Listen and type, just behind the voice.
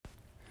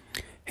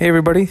Hey,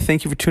 everybody.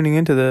 Thank you for tuning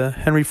in to the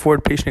Henry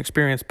Ford Patient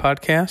Experience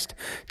podcast.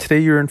 Today,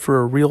 you're in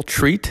for a real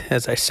treat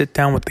as I sit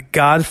down with the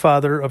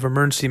godfather of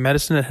emergency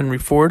medicine at Henry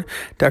Ford,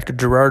 Dr.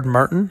 Gerard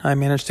Martin. I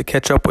managed to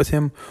catch up with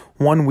him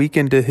 1 week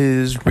into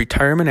his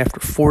retirement after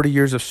 40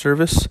 years of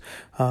service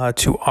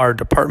to our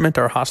department,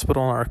 our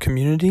hospital, and our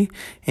community.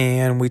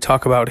 And we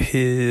talk about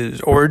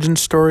his origin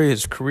story,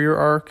 his career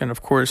arc, and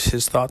of course,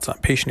 his thoughts on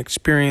patient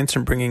experience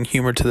and bringing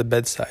humor to the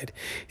bedside.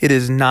 It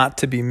is not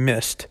to be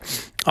missed.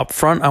 Up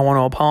front, I want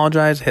to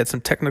apologize. I had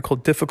some technical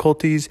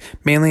difficulties,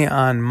 mainly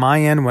on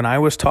my end when I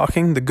was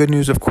talking. The good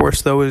news, of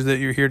course, though, is that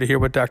you're here to hear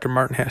what Dr.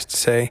 Martin has to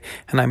say,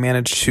 and I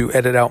managed to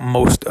edit out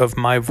most of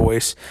my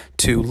voice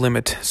to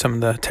limit some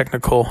of the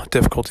technical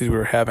difficulties we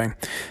were having.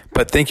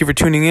 But thank you for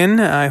tuning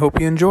in. I hope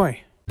you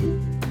enjoy.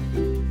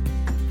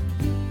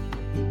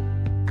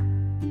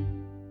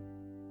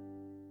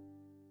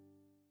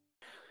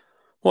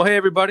 Well, hey,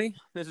 everybody.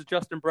 This is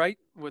Justin Bright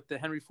with the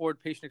Henry Ford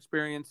Patient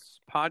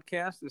Experience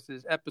podcast. This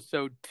is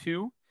episode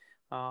 2,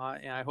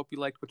 and I hope you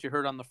liked what you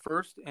heard on the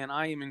first. And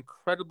I am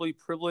incredibly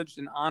privileged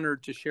and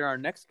honored to share our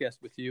next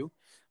guest with you.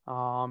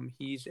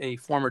 He's a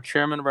former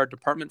chairman of our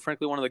department,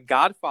 frankly, one of the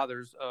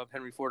godfathers of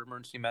Henry Ford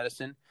Emergency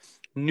Medicine.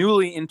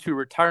 Newly into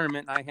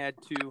retirement, I had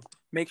to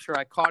make sure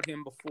I caught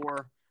him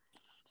before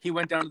he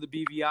went down to the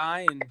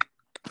BVI and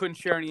couldn't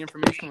share any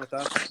information with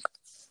us.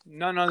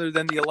 None other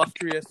than the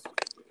illustrious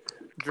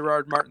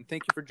Gerard Martin.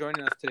 Thank you for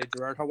joining us today,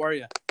 Gerard. How are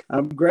you?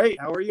 I'm great.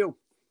 How are you?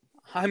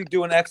 I'm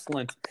doing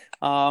excellent.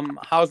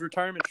 How's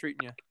retirement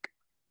treating you?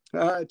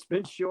 It's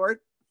been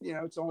short.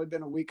 It's only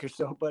been a week or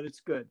so, but it's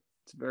good.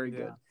 It's very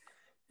good.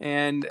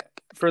 And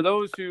for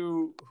those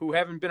who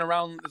haven't been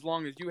around as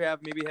long as you have,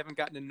 maybe haven't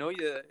gotten to know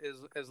you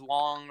as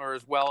long or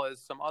as well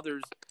as some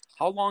others,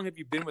 how long have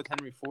you been with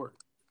Henry Ford?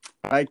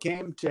 I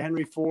came to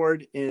Henry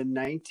Ford in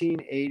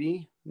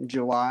 1980,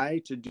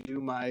 July, to do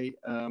my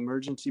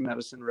emergency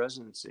medicine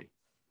residency.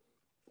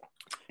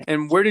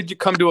 And where did you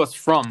come to us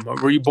from?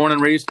 Were you born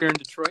and raised here in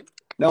Detroit?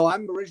 No,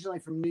 I'm originally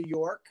from New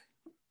York.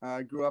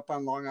 I grew up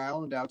on Long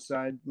Island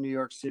outside New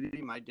York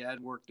City. My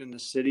dad worked in the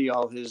city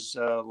all his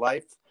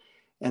life.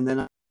 And then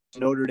I went to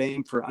Notre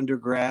Dame for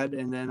undergrad.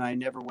 And then I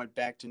never went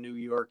back to New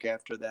York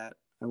after that.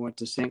 I went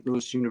to St.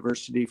 Louis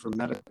University for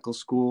medical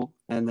school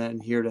and then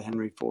here to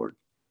Henry Ford.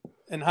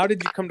 And how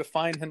did you come to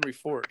find Henry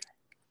Ford?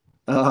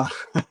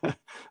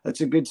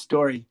 That's a good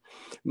story.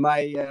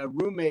 My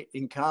roommate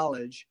in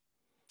college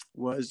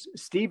was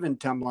Stephen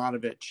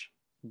Tomlanovich,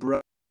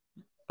 brother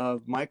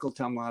of Michael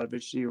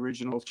Tomlanovich, the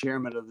original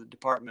chairman of the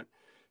department.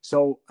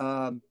 So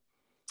I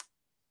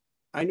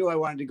knew I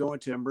wanted to go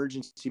into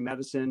emergency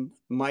medicine.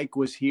 Mike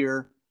was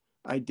here.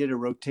 I did a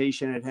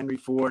rotation at Henry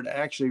Ford. I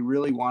actually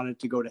really wanted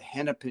to go to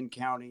Hennepin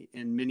County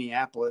in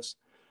Minneapolis,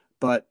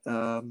 but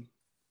I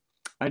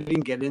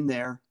didn't get in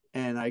there,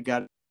 and I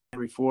got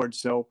Henry Ford.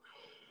 So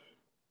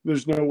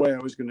there's no way I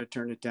was going to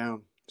turn it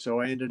down.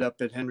 So I ended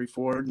up at Henry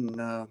Ford,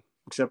 and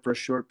except for a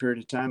short period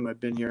of time,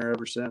 I've been here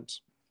ever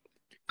since.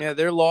 Yeah,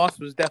 their loss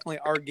was definitely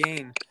our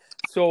gain.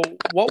 So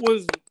what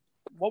was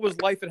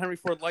life at Henry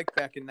Ford like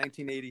back in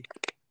 1980?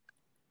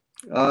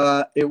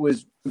 It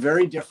was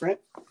very different.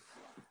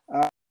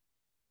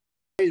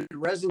 The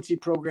residency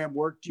program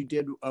worked. You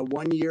did a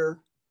 1-year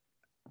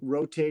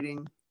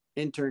rotating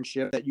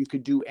internship that you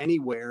could do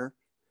anywhere,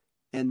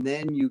 and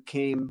then you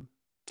came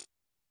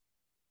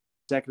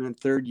second and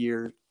third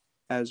year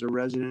as a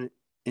resident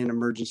in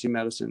emergency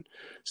medicine.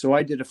 So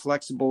I did a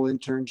flexible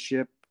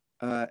internship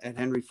at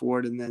Henry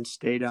Ford and then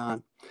stayed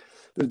on.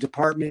 The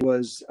department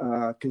was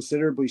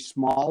considerably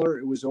smaller.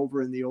 It was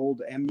over in the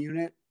old M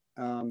unit.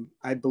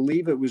 I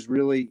believe it was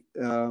really,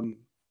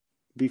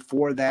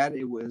 before that,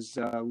 it was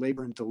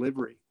labor and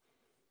delivery.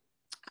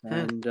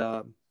 And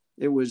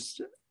it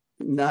was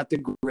not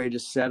the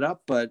greatest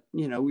setup, but,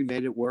 we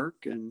made it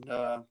work, and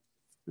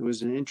it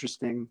was an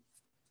interesting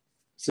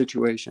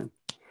situation.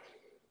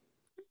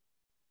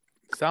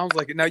 Sounds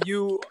like it. Now,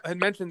 you had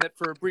mentioned that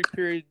for a brief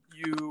period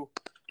you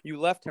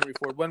left Henry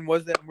Ford. When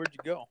was that, and where'd you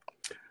go?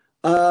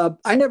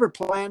 I never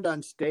planned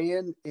on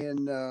staying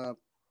in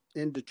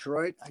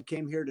Detroit. I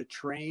came here to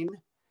train,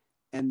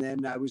 and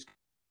then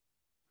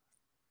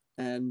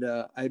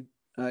I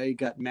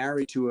got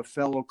married to a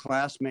fellow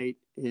classmate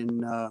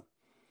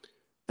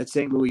at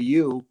St. Louis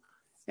U,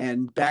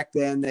 and back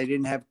then they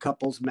didn't have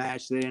couples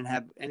match. They didn't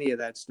have any of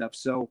that stuff.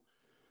 So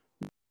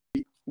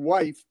my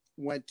wife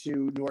went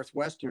to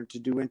Northwestern to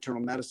do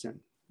internal medicine,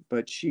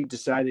 but she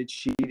decided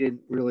she didn't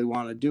really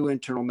want to do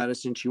internal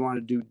medicine. She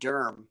wanted to do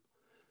derm.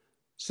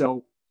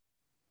 So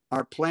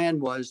our plan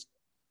was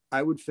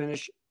I would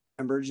finish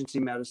emergency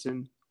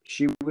medicine,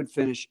 she would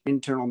finish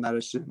internal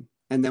medicine,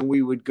 and then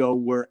we would go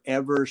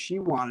wherever she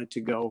wanted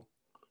to go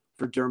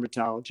for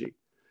dermatology.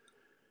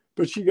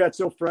 But she got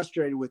so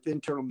frustrated with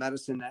internal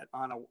medicine that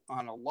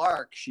on a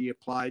lark, she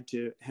applied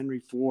to Henry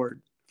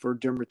Ford for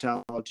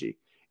dermatology.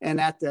 And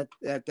at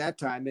that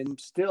time, and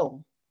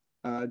still,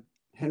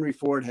 Henry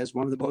Ford has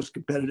one of the most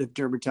competitive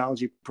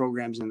dermatology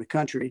programs in the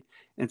country.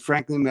 And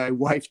frankly, my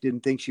wife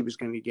didn't think she was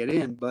going to get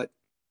in, but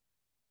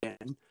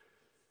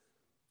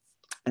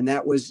and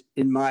that was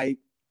in my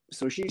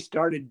so she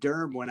started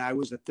derm when I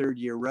was a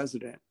third-year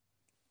resident,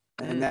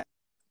 and that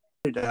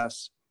led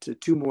us to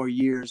 2 more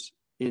years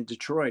in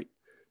Detroit.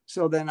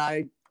 So then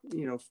I,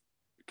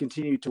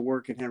 continued to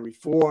work at Henry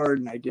Ford,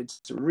 and I did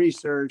some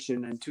research,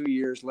 and then 2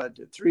 years led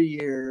to 3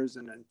 years,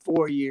 and then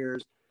 4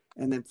 years,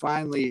 and then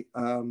finally,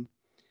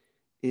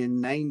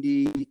 in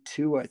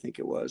 92, I think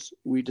it was,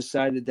 we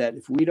decided that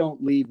if we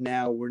don't leave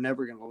now, we're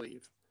never going to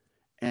leave.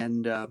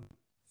 And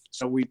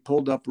so we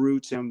pulled up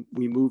roots and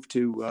we moved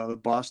to the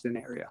Boston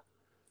area.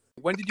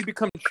 When did you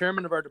become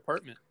chairman of our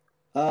department?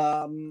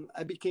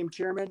 I became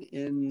chairman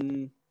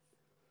in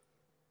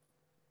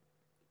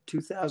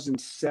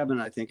 2007,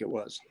 I think it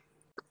was.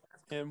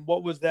 And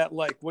what was that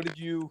like? What did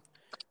you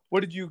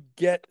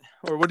get,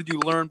 or what did you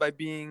learn by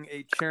being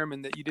a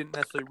chairman that you didn't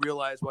necessarily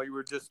realize while you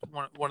were just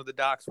one of the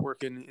docs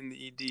working in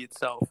the ED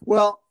itself?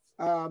 Well,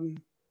 I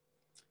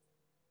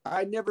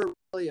never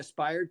really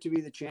aspired to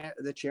be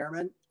the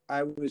chairman.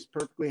 I was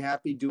perfectly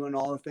happy doing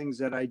all the things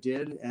that I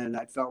did, and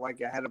I felt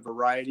like I had a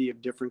variety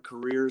of different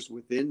careers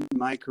within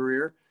my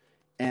career.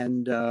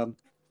 And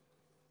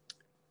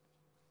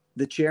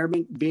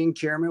being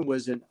chairman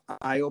was an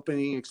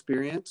eye-opening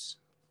experience.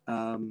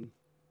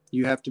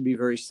 You have to be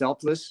very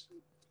selfless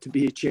to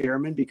be a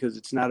chairman because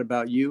it's not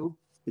about you,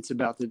 it's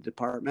about the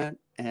department.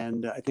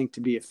 And I think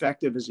to be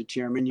effective as a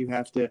chairman, you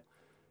have to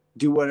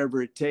do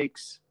whatever it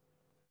takes.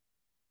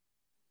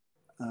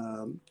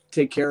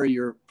 Take care of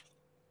your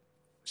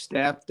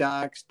staff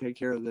docs, take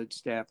care of the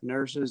staff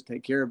nurses,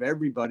 take care of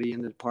everybody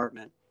in the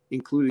department,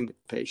 including the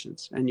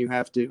patients. And you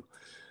have to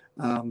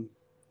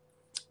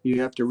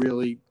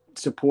really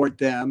support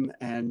them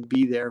and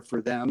be there for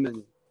them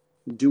and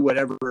do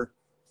whatever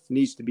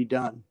needs to be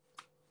done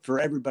for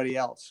everybody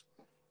else.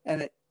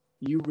 And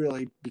you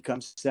really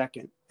become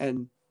second.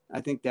 And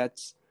I think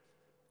that's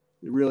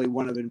really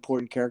one of the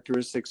important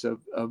characteristics of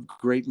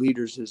great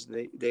leaders is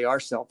they are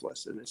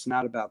selfless, and it's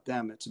not about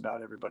them. It's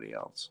about everybody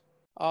else.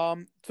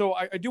 So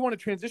I do want to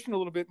transition a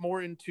little bit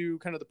more into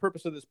kind of the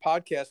purpose of this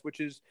podcast, which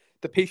is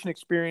the patient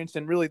experience,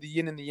 and really the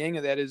yin and the yang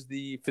of that is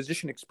the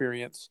physician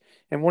experience.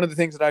 And one of the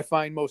things that I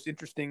find most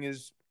interesting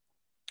is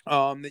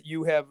that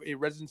you have a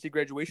residency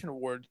graduation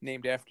award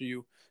named after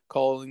you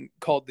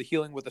called the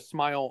Healing with a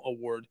Smile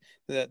Award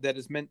that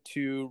is meant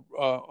to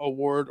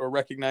award or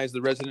recognize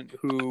the resident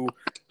who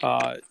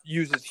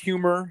uses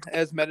humor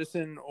as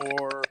medicine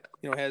or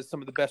has some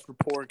of the best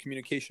rapport and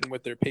communication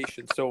with their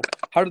patients. So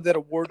how did that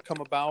award come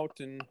about?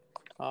 And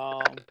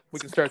we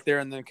can start there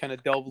and then kind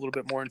of delve a little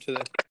bit more into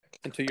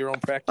your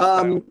own practice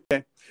style.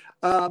 Okay.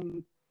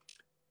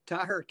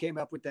 Tahir came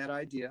up with that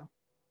idea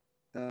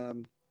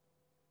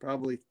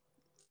probably 5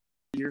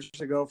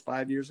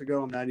 years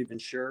ago. I'm not even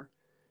sure.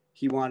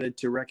 He wanted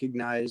to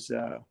recognize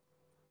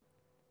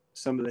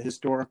some of the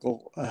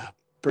historical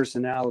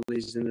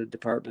personalities in the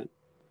department.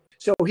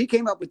 So he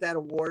came up with that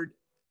award.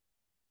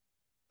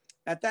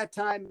 At that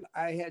time,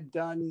 I had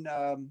done,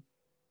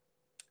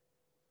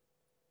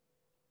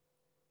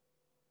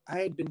 I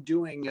had been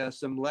doing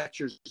some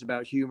lectures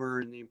about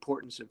humor and the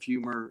importance of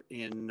humor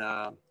in,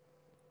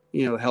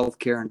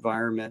 healthcare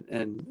environment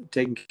and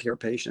taking care of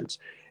patients.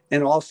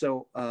 And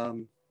also,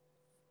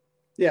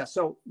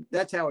 so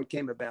that's how it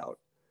came about.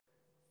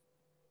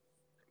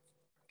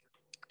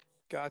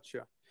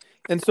 Gotcha.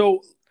 And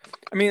so,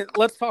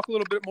 let's talk a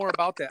little bit more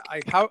about that.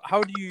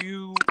 How do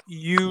you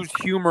use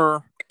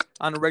humor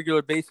on a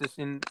regular basis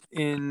in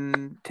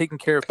taking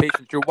care of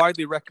patients? You're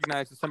widely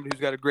recognized as somebody who's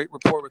got a great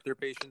rapport with their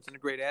patients and a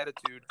great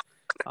attitude.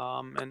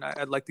 And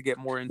I'd like to get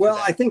more into that.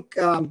 Well,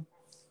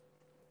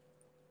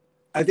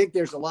 I think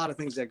there's a lot of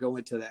things that go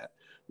into that.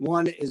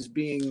 One is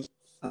being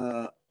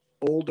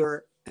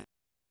older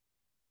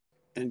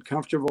and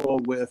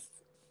comfortable with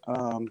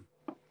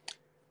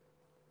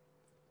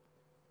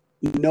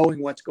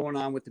knowing what's going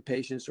on with the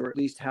patients, or at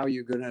least how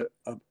you're going to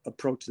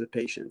approach the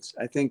patients.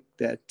 I think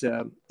that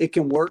it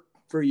can work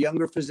for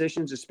younger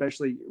physicians,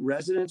 especially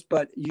residents,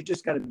 but you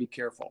just got to be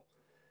careful.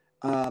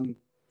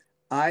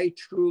 I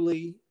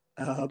truly,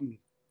 I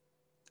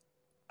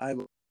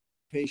love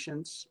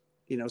patients.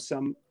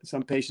 Some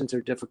patients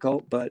are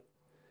difficult, but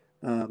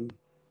the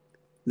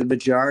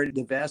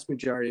vast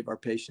majority of our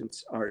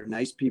patients are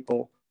nice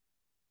people,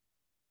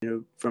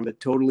 from a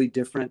totally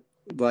different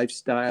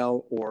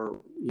lifestyle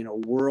or,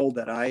 world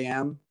that I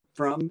am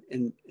from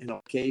in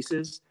all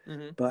cases.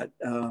 Mm-hmm. But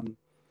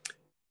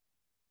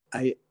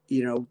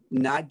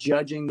not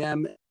judging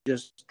them,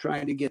 just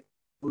trying to get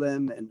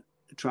them and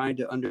trying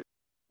to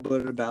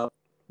understand about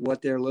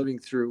what they're living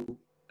through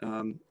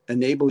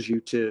enables you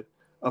to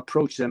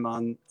approach them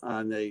on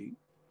a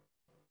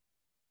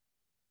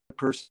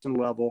personal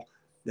level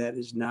that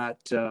is not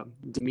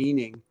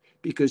demeaning.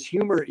 Because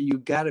humor, you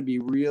got to be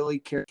really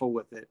careful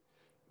with it,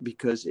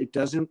 because it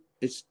doesn't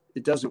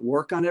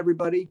work on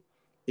everybody.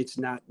 It's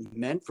not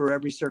meant for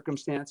every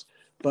circumstance.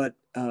 But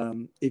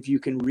if you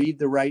can read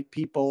the right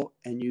people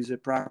and use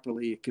it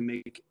properly, it can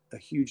make a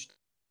huge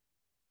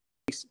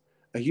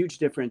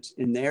difference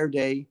in their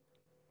day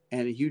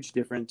and a huge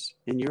difference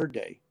in your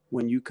day.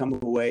 When you come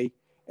away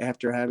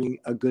after having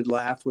a good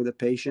laugh with a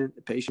patient,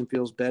 the patient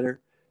feels better,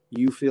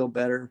 you feel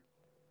better,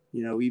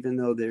 even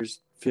though there's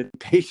 50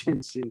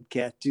 patients in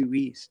Cat 2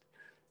 East,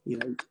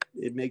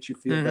 it makes you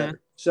feel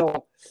better.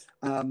 So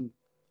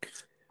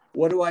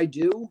what do I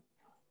do?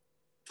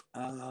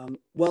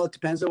 Well, it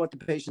depends on what the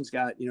patient's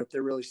got. If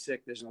they're really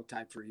sick, there's no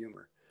time for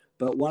humor.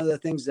 But one of the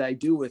things that I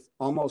do with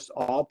almost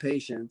all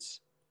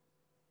patients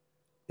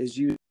is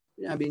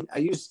I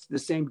use the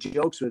same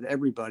jokes with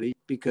everybody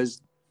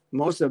because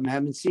most of them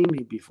haven't seen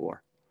me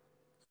before.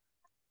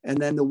 And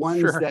then the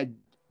ones that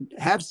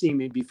have seen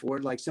me before,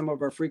 like some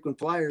of our frequent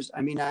flyers,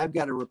 I've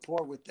got a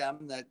rapport with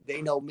them that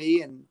they know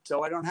me, and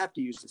so I don't have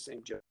to use the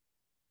same joke.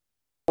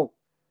 So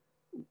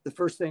the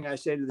first thing I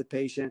say to the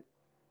patient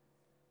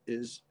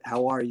is,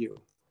 how are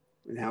you?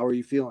 And how are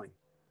you feeling?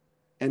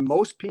 And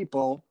most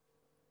people,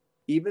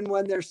 even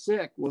when they're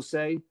sick, will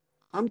say,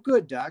 I'm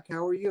good, doc.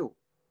 How are you?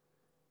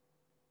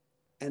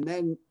 And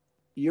then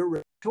your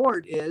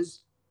retort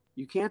is,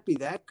 you can't be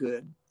that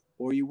good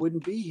or you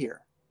wouldn't be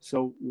here.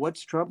 So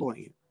what's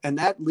troubling you? And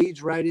that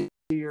leads right into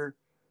your,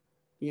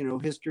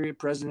 history of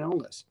present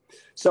illness.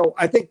 So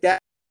I think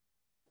that,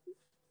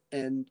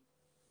 and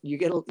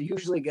you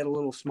usually get a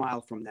little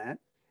smile from that.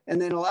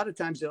 And then a lot of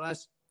times they'll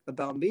ask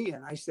about me,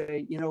 and I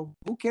say,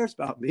 who cares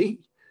about me?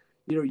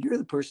 You're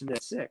the person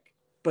that's sick.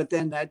 But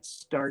then that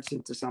starts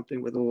into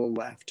something with a little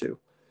laugh too.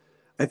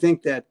 I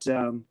think that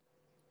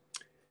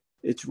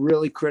it's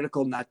really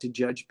critical not to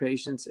judge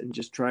patients and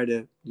just try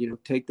to,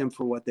 take them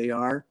for what they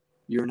are.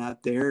 You're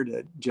not there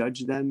to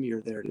judge them.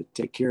 You're there to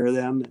take care of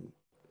them and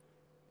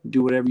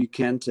do whatever you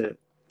can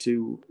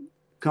to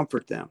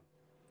comfort them.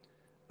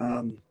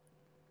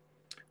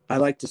 I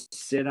like to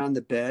sit on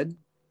the bed.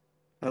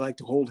 I like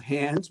to hold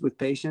hands with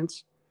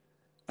patients.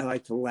 I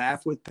like to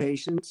laugh with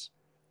patients.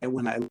 And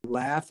when I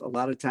laugh, a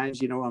lot of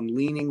times, I'm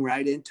leaning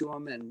right into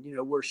them and,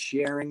 we're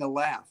sharing a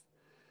laugh.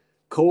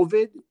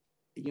 COVID,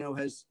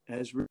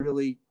 has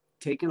really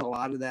taken a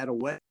lot of that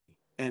away.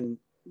 And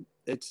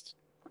it's,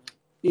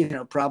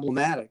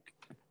 problematic.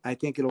 I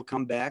think it'll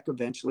come back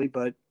eventually,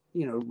 but,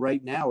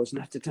 right now is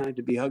not the time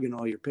to be hugging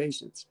all your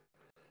patients.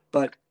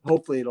 But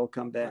hopefully it'll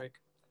come back.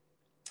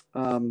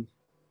 Right.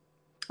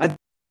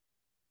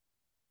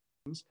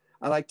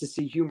 I like to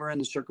see humor in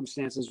the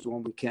circumstances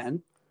when we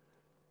can.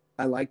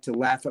 I like to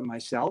laugh at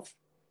myself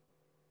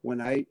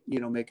when I,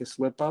 make a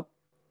slip up.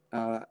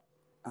 I'm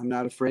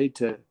not afraid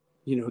to,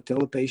 tell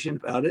the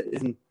patient about it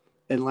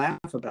and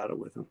laugh about it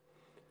with them.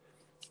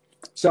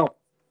 So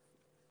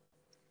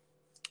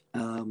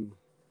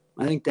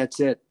I think that's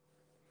it.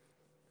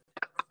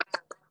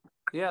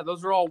 Yeah,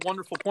 those are all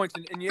wonderful points.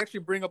 And you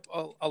actually bring up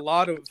a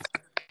lot of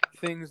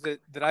things that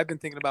I've been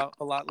thinking about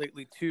a lot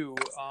lately too.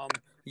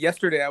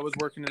 Yesterday I was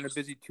working in a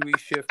busy 2E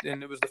shift,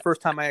 and it was the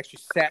first time I actually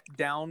sat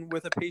down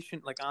with a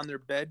patient, like on their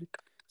bed,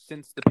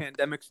 since the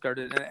pandemic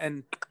started.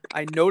 And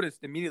I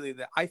noticed immediately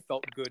that I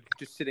felt good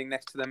just sitting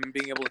next to them and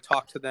being able to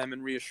talk to them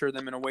and reassure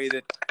them in a way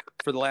that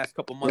for the last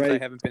couple months I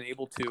haven't been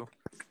able to.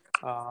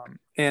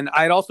 And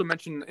I had also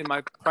mentioned in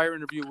my prior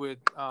interview with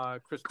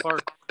Chris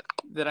Clark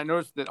that I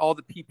noticed that all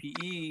the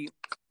PPE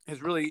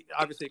has really,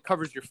 obviously it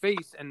covers your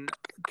face, and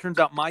it turns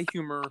out my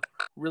humor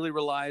really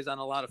relies on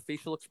a lot of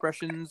facial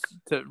expressions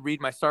to read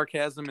my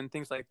sarcasm and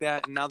things like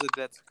that. And now that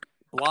that's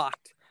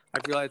blocked,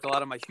 I've realized a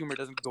lot of my humor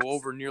doesn't go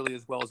over nearly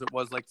as well as it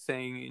was like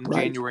saying in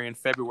January and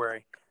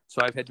February.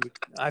 So I've had to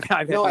adjust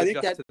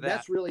to that.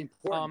 That's really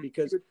important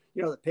because,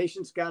 the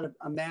patient's got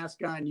a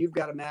mask on, you've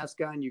got a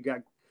mask on, you got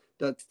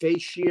the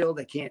face shield,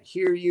 they can't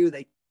hear you,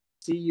 they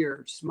see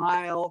your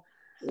smile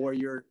or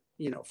your,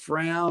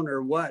 frown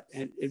or what.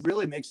 And it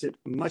really makes it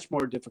much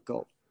more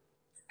difficult.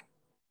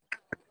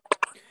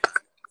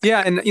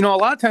 Yeah. And, a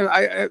lot of times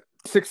I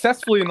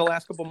successfully in the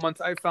last couple of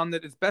months, I found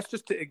that it's best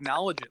just to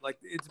acknowledge it. Like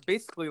it's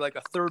basically like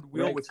a third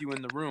wheel with you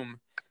in the room.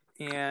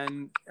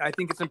 And I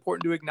think it's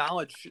important to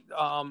acknowledge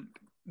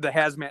the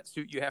hazmat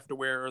suit you have to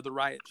wear or the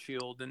riot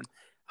shield and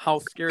how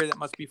scary that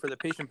must be for the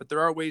patient. But there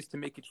are ways to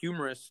make it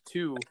humorous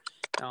too.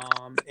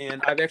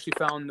 And I've actually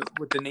found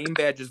with the name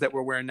badges that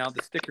we're wearing now,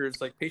 the stickers,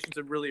 like patients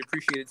have really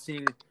appreciated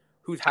seeing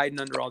who's hiding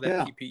under all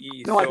that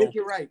PPE. No, so, I think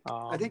you're right.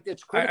 I think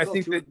that's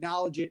critical to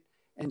acknowledge it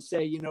and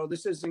say,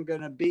 this isn't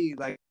going to be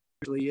like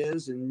it really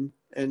is.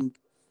 And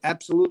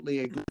absolutely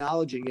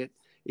acknowledging it,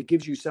 it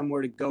gives you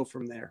somewhere to go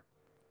from there.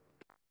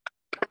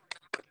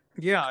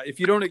 Yeah, if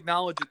you don't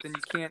acknowledge it, then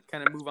you can't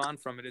kind of move on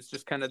from it. It's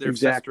just kind of there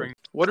festering.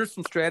 What are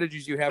some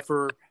strategies you have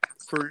for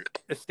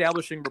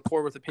establishing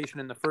rapport with a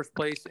patient in the first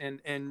place?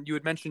 And you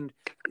had mentioned,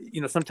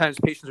 sometimes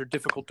patients are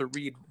difficult to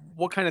read.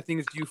 What kind of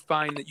things do you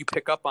find that you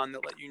pick up on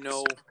that let you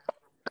know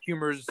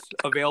humor's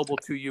available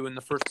to you in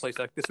the first place?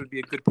 Like this would be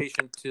a good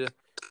patient to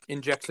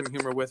inject some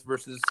humor with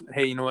versus,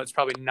 hey, it's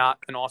probably not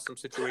an awesome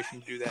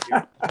situation to do that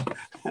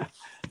here.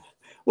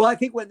 Well, I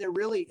think when they're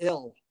really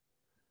ill,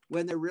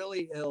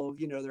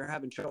 they're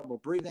having trouble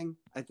breathing.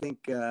 I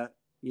think,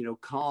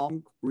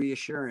 calm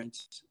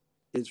reassurance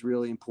is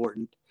really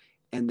important.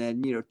 And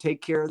then,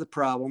 take care of the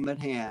problem at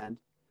hand.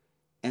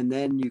 And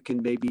then you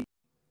can maybe,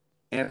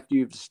 after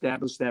you've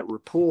established that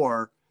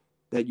rapport,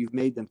 that you've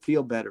made them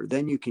feel better,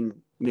 then you can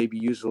maybe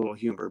use a little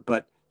humor.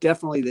 But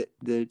definitely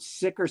the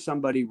sicker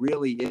somebody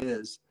really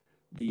is,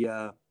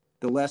 the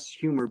less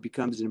humor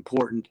becomes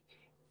important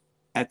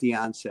at the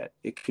onset.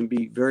 It can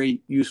be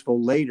very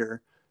useful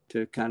later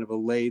to kind of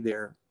allay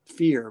their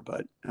fear.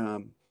 But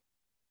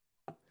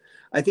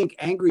I think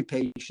angry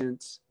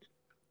patients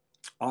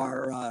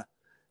are,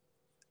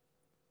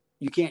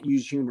 you can't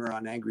use humor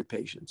on angry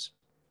patients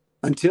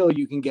until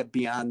you can get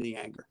beyond the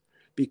anger.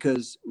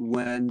 Because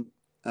when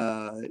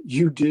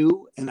you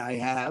do, and I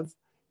have,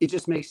 it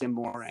just makes them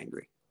more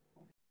angry.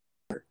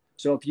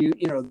 So if you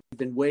know,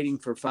 been waiting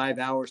for 5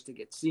 hours to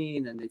get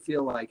seen and they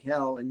feel like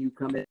hell, and you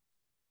come in,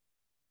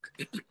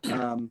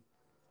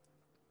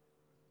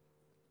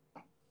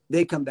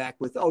 they come back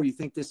with, "Oh, you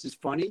think this is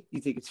funny?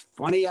 You think it's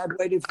funny I've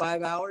waited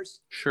 5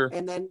 hours?" Sure.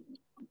 And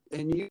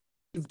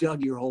you've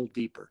dug your hole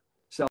deeper.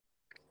 So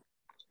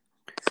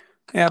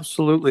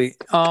Absolutely.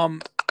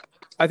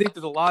 I think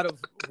there's a lot of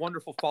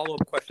wonderful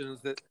follow-up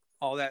questions that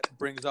all that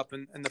brings up.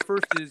 And the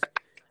first is,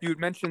 you had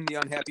mentioned the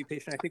unhappy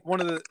patient. I think one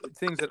of the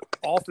things that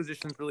all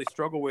physicians really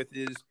struggle with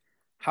is,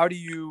 how do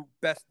you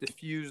best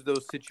diffuse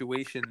those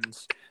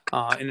situations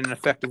in an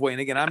effective way?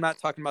 And again, I'm not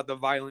talking about the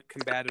violent,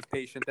 combative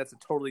patient. That's a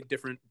totally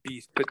different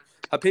beast. But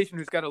a patient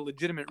who's got a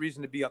legitimate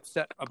reason to be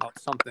upset about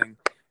something.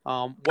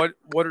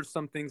 What are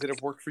some things that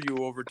have worked for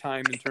you over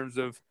time in terms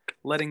of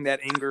letting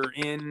that anger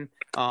in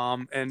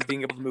and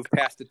being able to move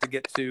past it to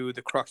get to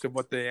the crux of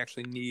what they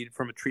actually need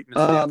from a treatment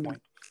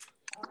standpoint?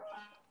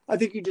 I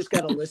think you just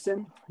got to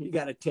listen. You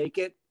got to take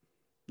it,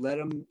 let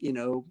them, you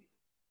know,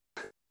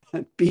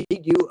 beat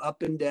you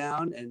up and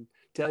down and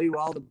tell you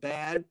all the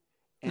bad,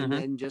 and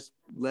then just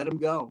let them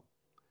go.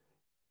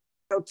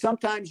 So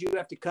sometimes you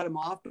have to cut them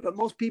off, but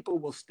most people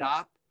will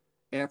stop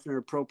after an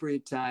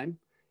appropriate time,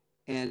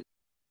 and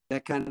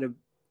that kind of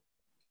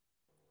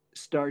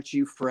starts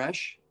you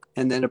fresh,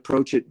 and then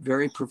approach it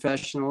very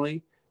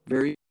professionally,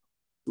 very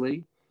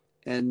quickly,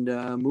 and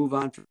move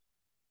on.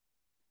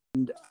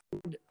 And,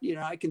 you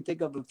know, I can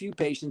think of a few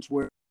patients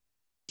where we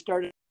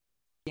started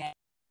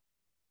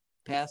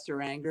past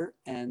their anger,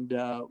 and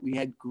we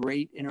had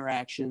great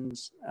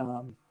interactions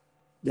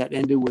that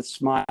ended with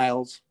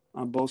smiles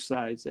on both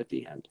sides at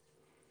the end.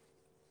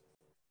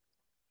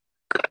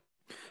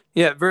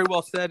 Yeah, very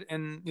well said.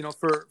 And, you know,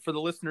 for the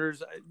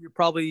listeners, you're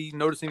probably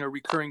noticing a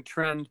recurring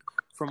trend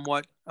from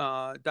what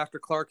Dr.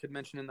 Clark had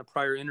mentioned in the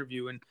prior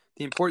interview. And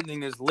the important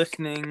thing is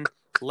listening,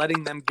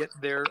 letting them get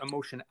their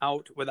emotion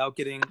out without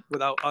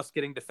us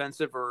getting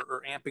defensive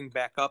or amping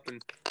back up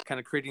and kind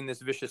of creating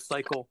this vicious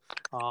cycle.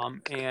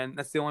 And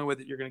that's the only way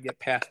that you're going to get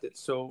past it.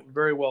 So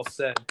very well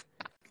said.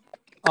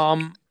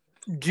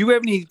 Do you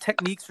have any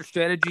techniques or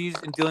strategies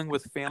in dealing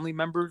with family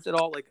members at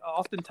all? Like,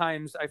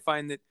 oftentimes I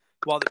find that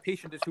while the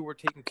patient is who we're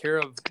taking care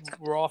of,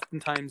 we're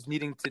oftentimes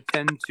needing to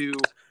tend to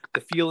the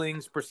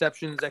feelings,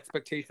 perceptions,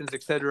 expectations,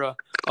 etc.,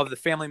 of the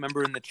family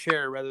member in the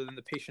chair rather than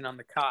the patient on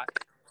the cot.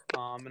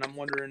 And I'm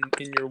wondering,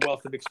 in your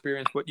wealth of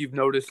experience, what you've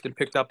noticed and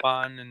picked up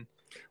on, and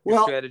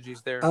your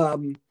strategies there. I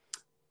mean,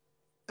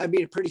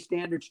 a pretty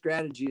standard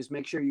strategy is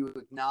make sure you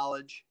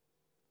acknowledge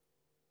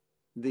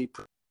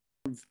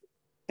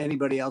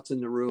anybody else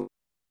in the room.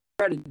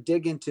 Try to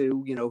dig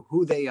into, you know,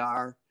 who they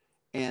are,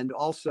 and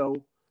also,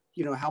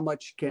 you know, how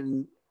much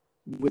can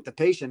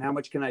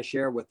I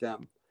share with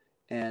them?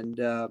 And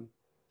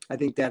I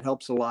think that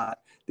helps a lot.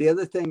 The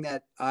other thing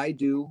that I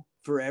do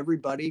for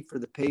everybody, for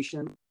the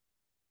patient,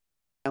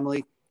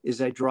 family,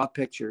 is I draw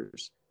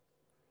pictures.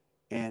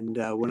 And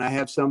when I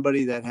have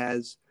somebody that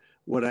has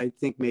what I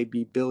think may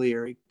be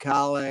biliary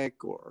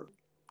colic or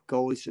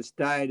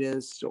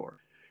cholecystitis or,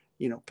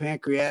 you know,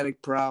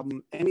 pancreatic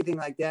problem, anything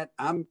like that,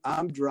 I'm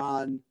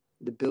drawing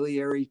the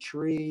biliary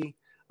tree,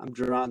 I'm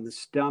drawing the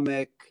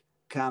stomach,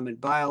 common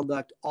bile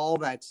duct, all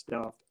that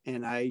stuff,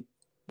 and I,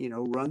 you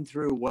know, run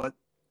through what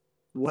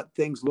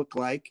things look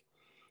like,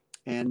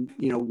 and,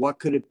 you know, what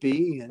could it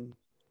be, and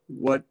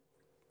what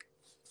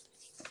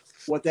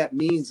that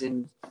means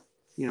in,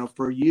 you know,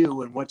 for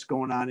you, and what's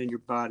going on in your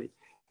body.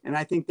 And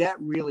I think that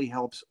really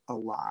helps a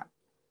lot,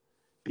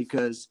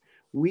 because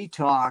we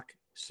talk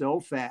so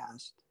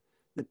fast,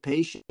 the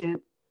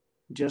patient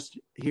just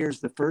hears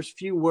the first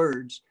few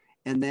words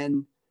and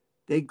then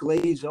they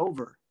glaze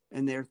over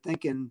and they're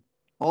thinking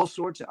all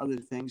sorts of other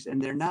things,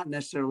 and they're not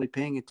necessarily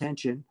paying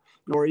attention,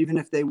 or even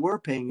if they were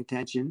paying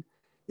attention,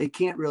 they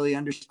can't really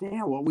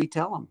understand what we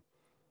tell them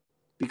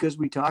because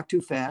we talk too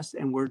fast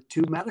and we're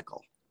too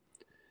medical.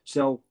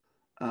 So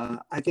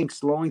I think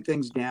slowing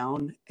things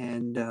down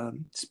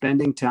and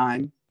spending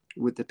time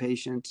with the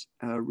patients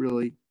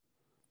really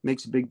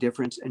makes a big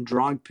difference. And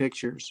drawing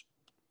pictures.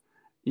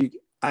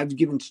 I've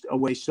given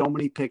away so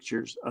many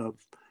pictures of,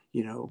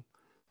 you know,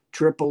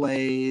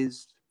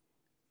 AAAs,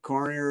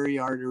 coronary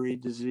artery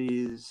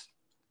disease,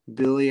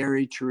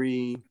 biliary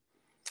tree,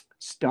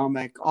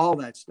 stomach, all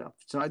that stuff.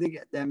 So I think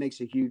that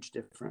makes a huge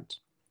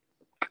difference.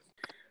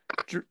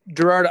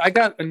 Gerard, I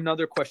got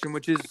another question,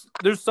 which is,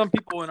 there's some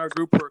people in our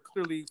group who are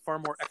clearly far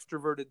more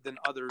extroverted than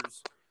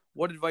others.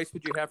 What advice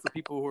would you have for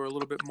people who are a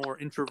little bit more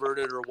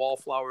introverted or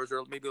wallflowers,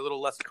 or maybe a little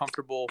less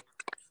comfortable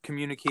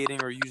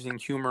communicating or using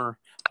humor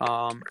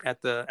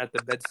at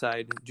the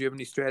bedside. Do you have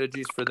any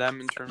strategies for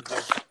them in terms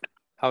of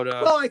how to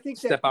Well, I think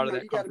step that, out of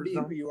that you got to comfort be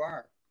zone? who you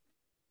are.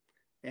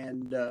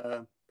 And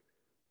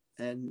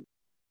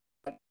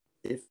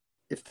if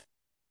if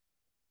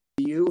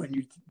you and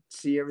you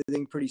see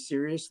everything pretty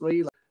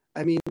seriously,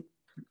 I mean,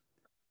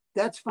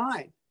 that's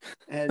fine.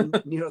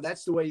 And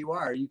that's the way you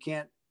are. You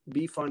can't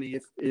be funny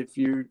if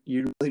you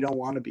really don't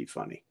want to be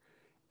funny.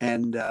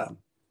 And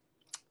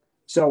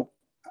so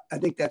I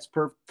think that's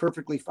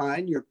perfectly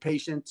fine. Your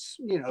patients,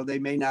 they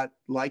may not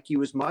like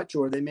you as much,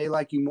 or they may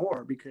like you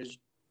more because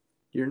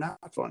you're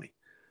not funny.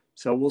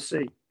 So we'll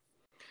see.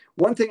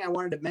 One thing I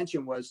wanted to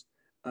mention was,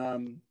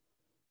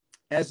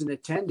 as an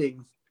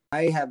attending,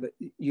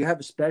 you have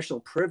a special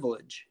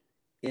privilege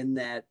in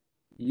that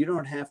you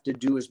don't have to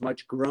do as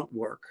much grunt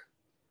work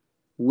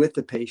with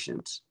the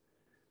patients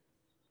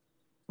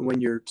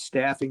when you're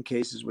staffing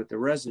cases with the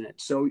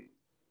resident. So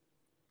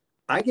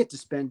I get to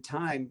spend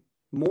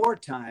more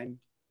time,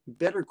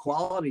 better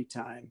quality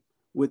time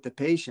with the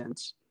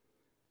patients,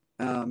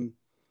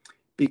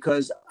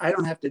 because I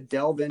don't have to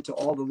delve into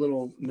all the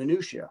little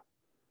minutia.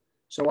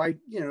 So I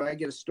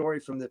get a story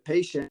from the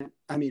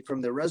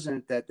from the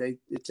resident that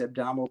it's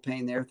abdominal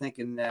pain. They're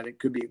thinking that it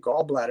could be a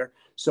gallbladder.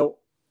 So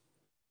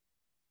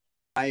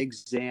my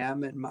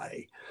exam and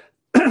my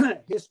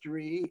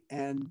history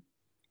and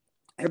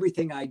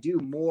everything I do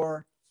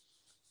more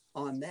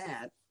on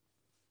that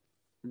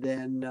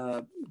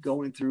than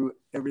going through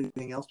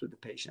everything else with the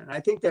patient. And I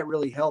think that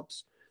really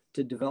helps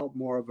to develop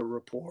more of a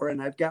rapport.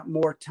 And I've got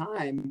more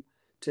time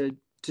to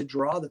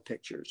draw the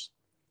pictures.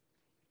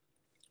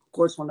 Of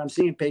course, when I'm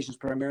seeing patients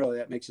primarily,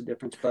 that makes a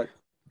difference. But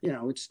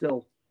it's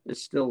still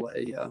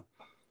a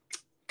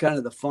kind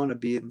of the fun of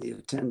being the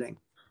attending.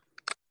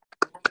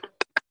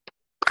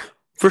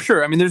 For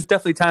sure. I mean, there's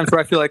definitely times where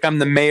I feel like I'm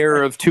the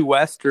mayor of 2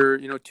 West or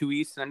 2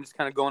 East, and I'm just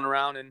kind of going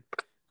around and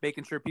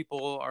making sure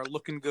people are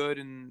looking good,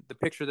 and the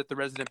picture that the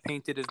resident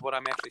painted is what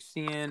I'm actually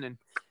seeing, and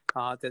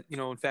that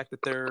in fact that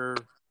they're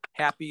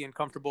happy and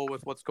comfortable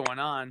with what's going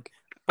on.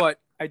 But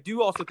I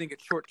do also think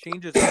it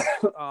shortchanges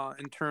us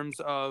in terms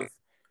of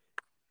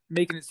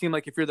making it seem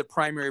like if you're the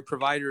primary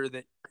provider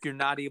that you're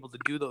not able to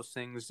do those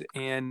things.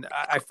 And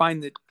I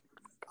find that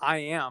I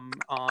am,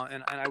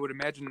 and I would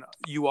imagine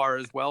you are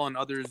as well, and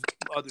others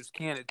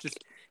can.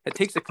 It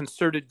takes a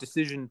concerted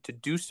decision to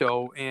do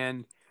so.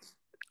 And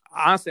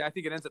honestly, I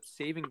think it ends up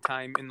saving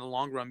time in the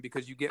long run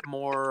because you get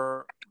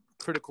more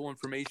critical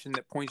information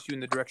that points you in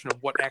the direction of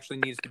what actually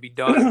needs to be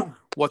done,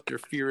 what their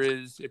fear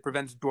is. It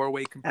prevents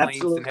doorway complaints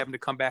Absolutely. and having to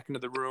come back into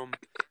the room.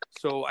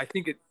 So I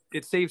think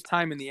it saves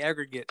time in the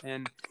aggregate.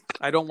 And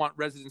I don't want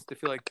residents to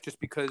feel like just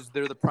because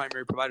they're the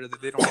primary provider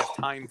that they don't have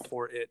time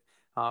for it.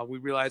 We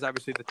realize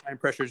obviously the time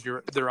pressures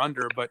they're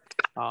under, but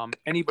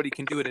anybody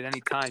can do it at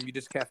any time. You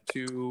just have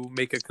to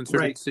make a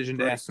concerted decision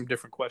to ask some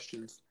different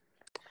questions.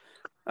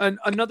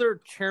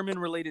 Another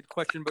chairman-related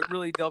question, but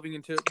really delving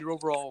into your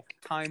overall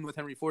time with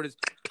Henry Ford, is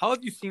how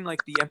have you seen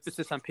the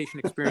emphasis on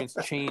patient experience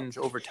change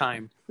over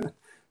time?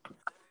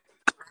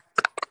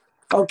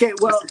 Okay,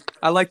 well,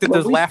 I like that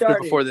there's laughter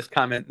before this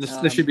comment.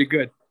 This should be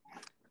good.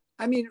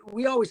 I mean,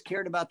 we always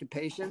cared about the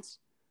patients,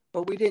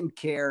 but we didn't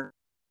care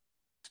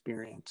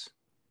experience.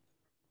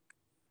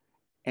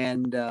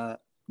 And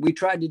we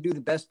tried to do the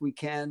best we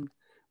can.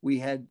 We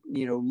had,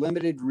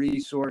 limited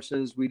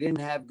resources. We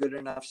didn't have good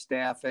enough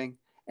staffing.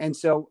 And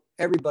so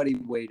everybody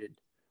waited.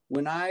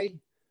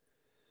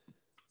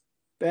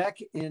 Back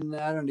in,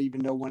 I don't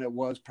even know when it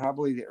was,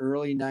 probably the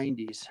early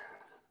 90s,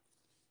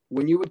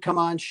 when you would come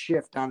on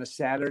shift on a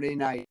Saturday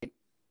night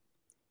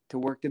to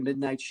work the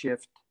midnight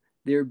shift,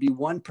 there would be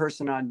one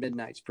person on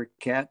midnights for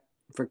Cat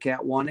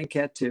 1 and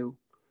Cat 2.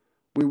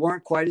 We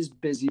weren't quite as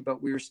busy,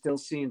 but we were still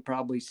seeing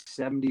probably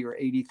 70 or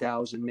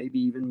 80,000, maybe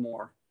even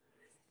more.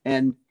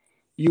 And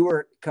you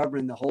were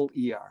covering the whole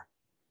ER.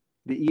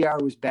 The ER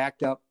was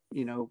backed up,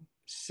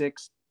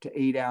 6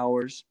 to 8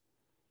 hours,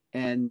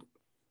 and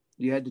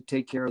you had to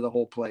take care of the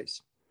whole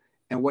place.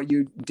 And what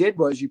you did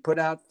was you put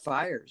out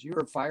fires. You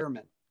were a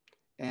fireman,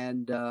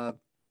 and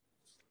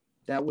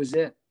that was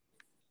it.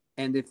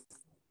 And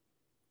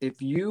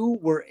if you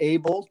were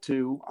able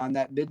to, on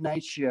that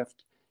midnight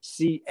shift,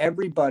 see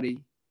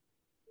everybody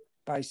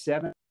by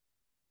 7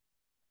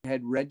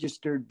 had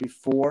registered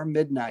before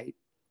midnight,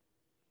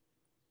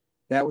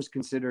 that was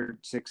considered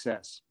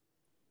success.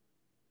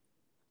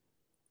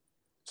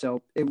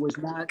 So it was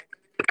not.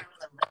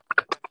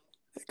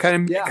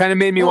 Kind of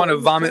made me want to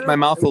vomit my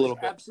mouth a little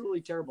bit.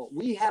 Absolutely terrible.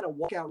 We had a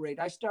walkout rate.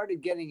 I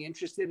started getting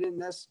interested in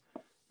this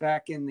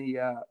back in the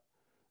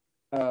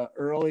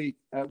early,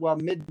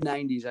 mid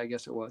 90s, I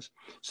guess it was.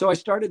 So I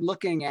started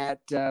looking at,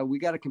 we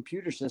got a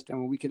computer system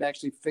and we could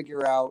actually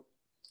figure out,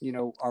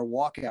 our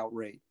walkout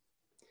rate.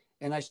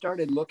 And I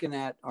started looking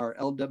at our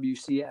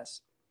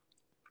LWCS,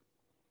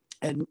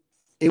 and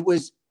it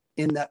was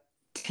in the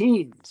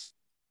teens,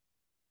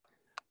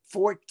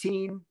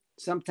 14,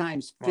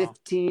 sometimes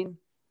 15. Wow.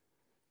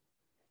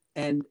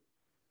 And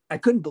I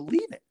couldn't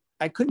believe it.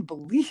 I couldn't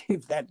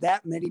believe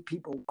that many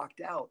people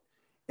walked out.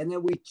 And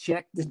then we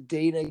checked the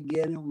data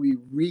again and we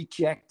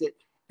rechecked it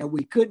and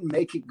we couldn't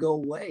make it go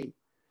away.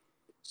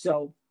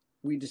 So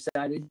we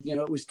decided,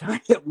 it was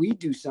time that we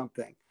do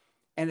something.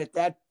 And at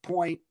that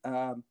point,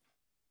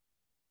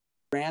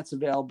 grants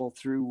available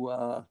through,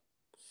 I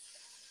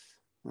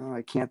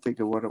can't think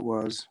of what it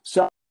was.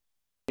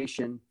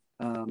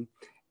 And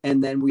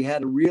then we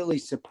had a really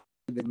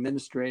supportive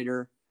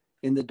administrator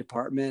in the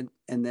department.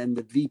 And then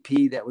the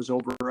VP that was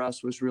over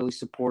us was really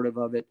supportive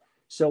of it.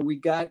 So we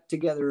got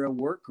together a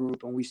work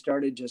group and we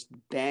started just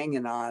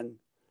banging on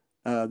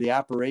the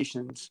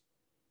operations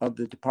of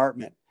the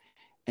department.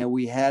 And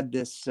we had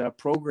this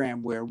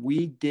program where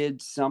we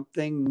did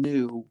something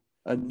new,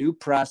 a new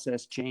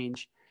process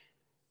change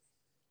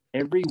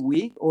every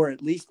week, or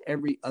at least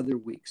every other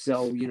week.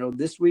 So,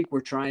 this week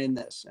we're trying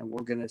this and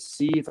we're going to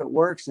see if it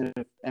works,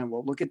 and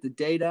we'll look at the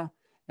data,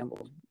 and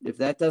if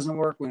that doesn't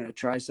work, we're going to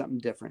try something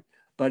different.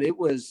 But it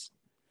was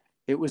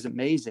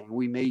amazing.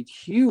 We made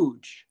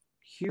huge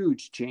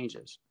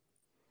changes,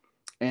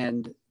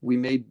 and we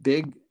made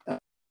big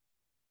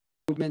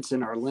improvements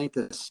in our length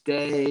of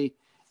stay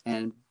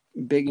and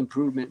big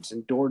improvements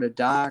in door to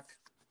dock,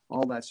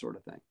 all that sort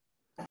of thing.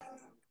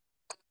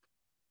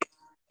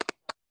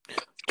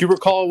 Do you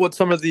recall what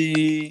some of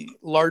the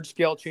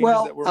large-scale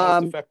changes that were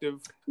most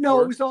effective No,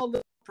 were? It was all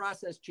the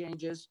process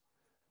changes.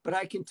 But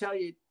I can tell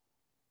you,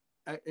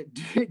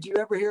 did you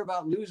ever hear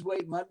about Lose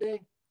Weight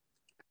Monday?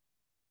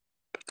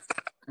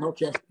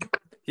 Okay.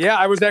 Yeah,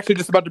 I was actually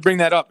just about to bring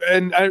that up.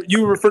 And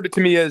you referred it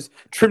to me as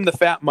Trim the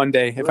Fat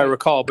Monday, if I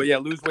recall. But yeah,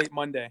 Lose Weight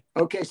Monday.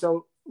 Okay,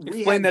 so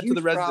explain that to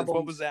the residents.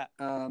 What was that?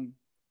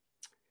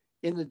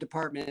 In the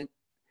department.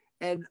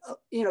 And,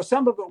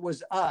 some of it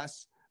was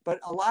us. But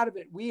a lot of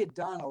it, we had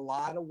done a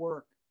lot of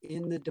work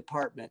in the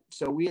department.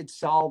 So we had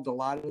solved a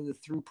lot of the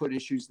throughput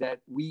issues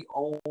that we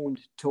owned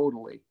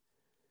totally.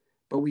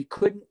 But we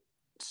couldn't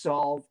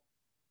solve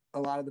a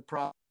lot of the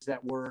problems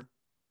that were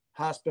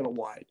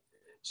hospital-wide.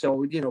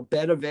 So,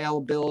 bed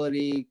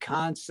availability,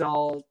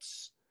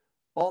 consults,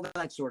 all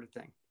that sort of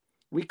thing.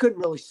 We couldn't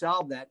really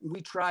solve that.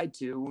 We tried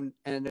to,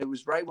 and it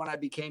was right when I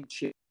became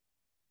chief.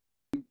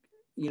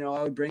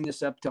 I would bring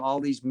this up to all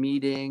these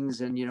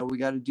meetings and, we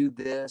got to do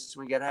this.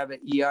 We got to have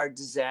an ER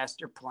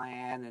disaster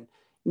plan, and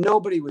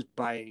nobody was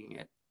buying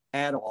it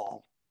at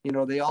all.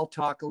 They all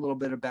talk a little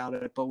bit about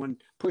it, but when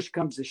push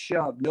comes to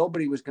shove,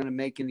 nobody was going to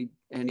make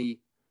any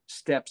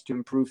steps to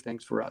improve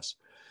things for us.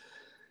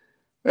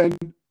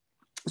 And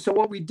so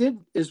what we did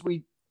is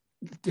we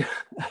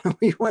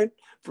went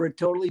for a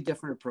totally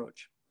different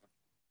approach.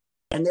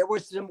 And there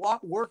was some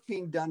work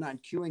being done on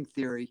queuing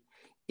theory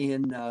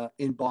in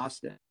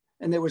Boston.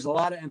 And there was a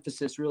lot of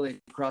emphasis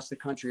really across the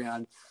country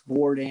on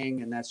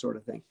boarding and that sort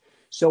of thing.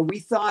 So we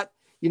thought,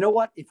 you know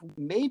what, if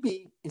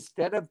maybe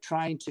instead of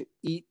trying to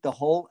eat the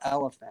whole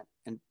elephant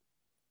and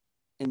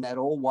in that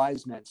old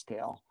wise man's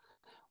tale,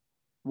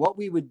 what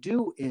we would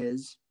do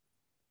is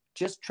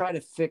just try to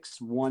fix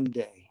one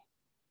day.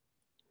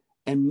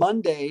 And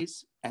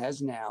Mondays,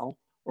 as now,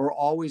 are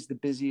always the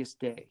busiest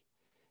day.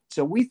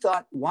 So we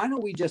thought, why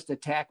don't we just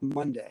attack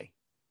Monday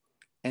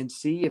and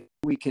see if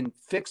we can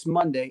fix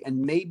Monday, and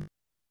maybe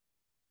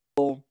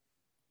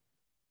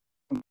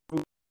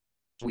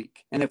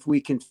week. And if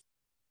we can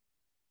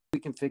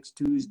fix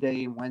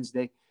Tuesday and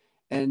Wednesday,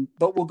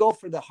 but we'll go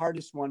for the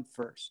hardest one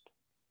first.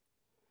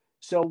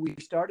 So we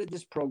started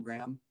this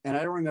program, and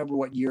I don't remember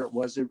what year it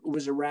was. It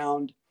was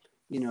around,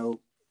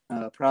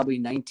 probably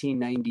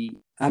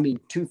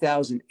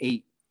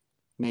 2008,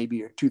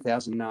 maybe, or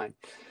 2009.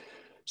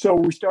 So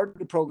we started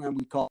the program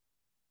we called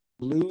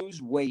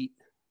Lose Weight,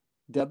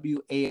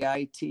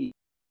 WAIT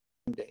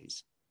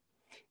Mondays.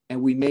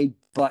 And we made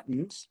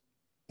buttons,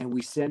 and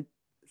we sent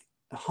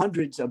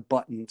hundreds of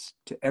buttons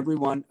to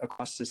everyone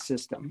across the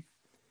system.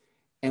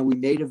 And we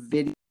made a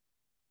video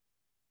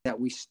that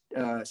we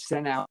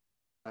sent out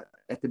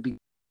at the beginning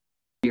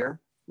of the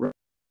year,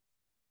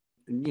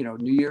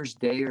 New Year's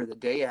Day or the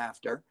day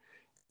after,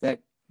 that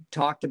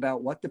talked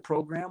about what the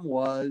program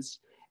was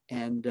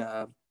and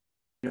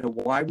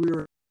why we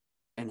were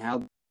and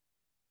how.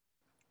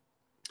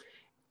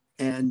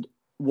 And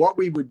what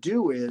we would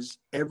do is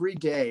every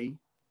day,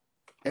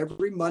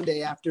 every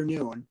Monday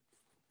afternoon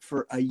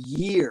for a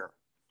year,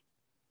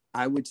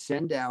 I would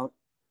send out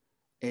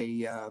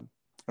a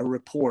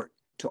report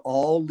to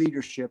all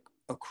leadership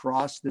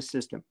across the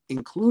system,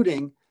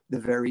 including the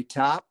very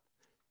top,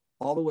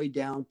 all the way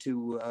down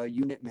to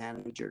unit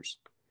managers.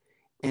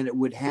 And it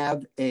would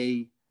have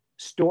a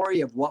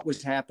story of what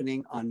was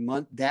happening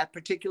on that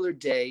particular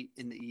day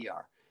in the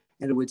ER.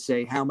 And it would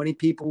say how many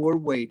people were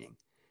waiting,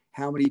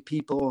 how many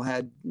people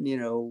had,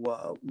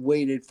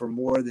 waited for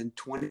more than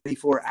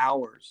 24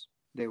 hours.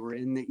 They were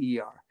in the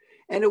ER.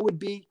 And it would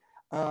be,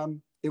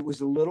 it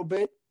was a little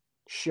bit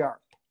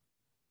sharp,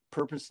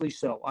 purposely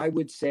so. I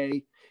would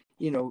say,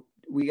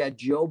 we got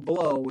Joe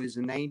Blow, is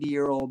a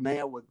 90-year-old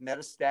male with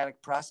metastatic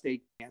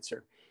prostate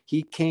cancer.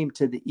 He came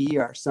to the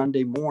ER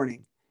Sunday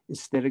morning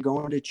instead of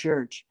going to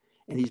church,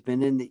 and he's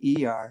been in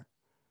the ER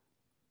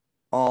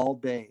all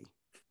day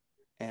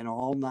and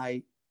all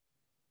night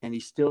and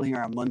he's still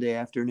here on Monday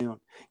afternoon.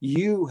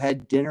 You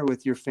had dinner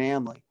with your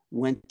family,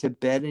 went to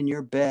bed in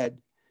your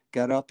bed,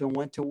 got up and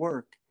went to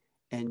work,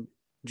 and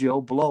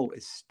Joe Blow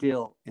is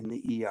still in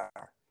the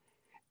ER.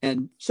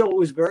 And so it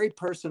was very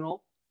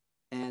personal.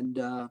 And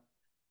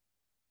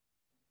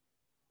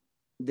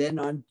then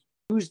on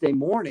Tuesday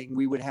morning,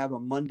 we would have a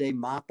Monday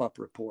mop-up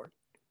report.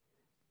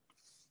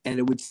 And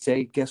it would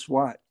say, guess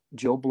what?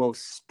 Joe Blow's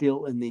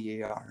still in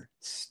the ER,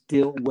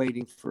 still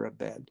waiting for a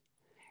bed.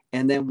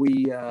 And then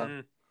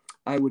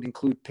I would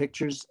include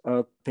pictures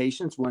of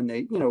patients when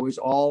they, it was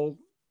all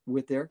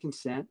with their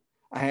consent.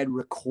 I had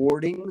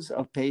recordings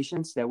of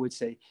patients that would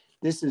say,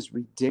 this is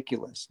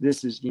ridiculous.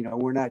 This is,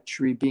 we're not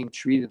being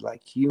treated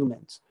like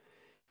humans.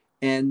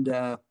 And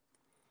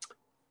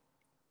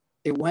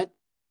it went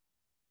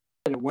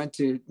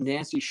to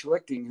Nancy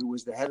Schlichting, who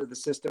was the head of the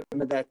system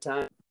at that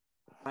time,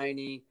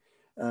 Tiny,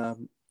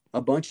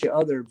 a bunch of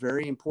other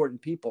very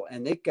important people,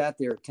 and they got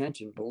their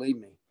attention, believe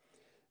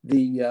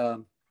me.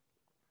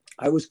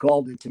 I was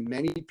called into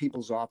many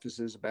people's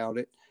offices about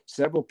it.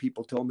 Several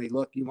people told me,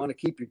 look, you want to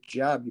keep your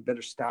job, you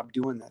better stop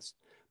doing this.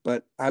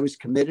 But I was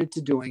committed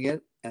to doing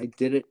it. I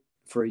did it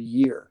for a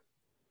year.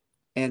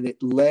 And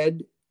it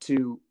led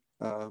to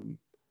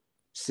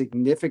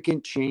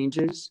significant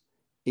changes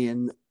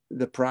in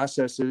the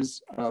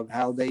processes of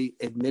how they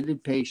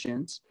admitted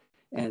patients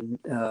and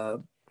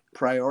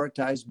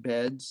prioritized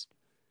beds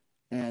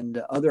and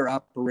other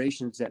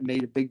operations that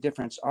made a big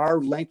difference. Our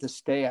length of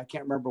stay, I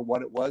can't remember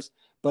what it was,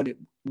 but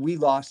we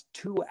lost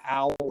 2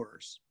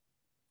 hours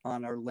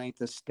on our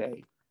length of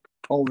stay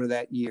over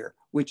that year,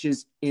 which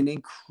is an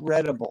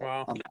incredible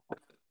amount,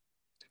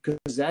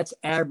 because that's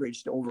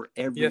averaged over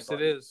everybody. Yes,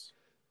 it is.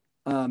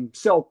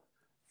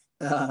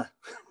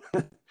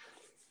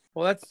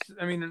 Well, that's,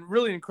 a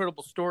really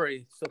incredible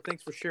story. So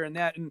thanks for sharing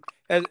that. And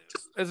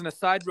as an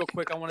aside, real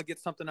quick, I want to get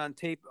something on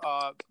tape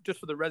just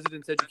for the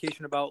residents'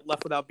 education about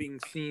left without being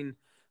seen.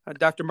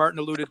 Dr. Martin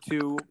alluded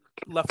to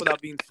left without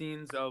being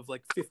seen of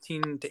like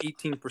 15 to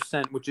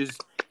 18%, which is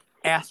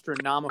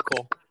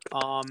astronomical.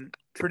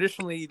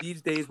 Traditionally,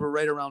 these days, we're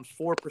right around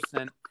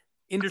 4%.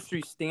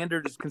 Industry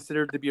standard is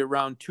considered to be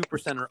around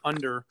 2% or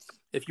under.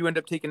 If you end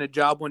up taking a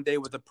job one day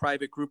with a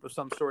private group of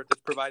some sort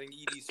that's providing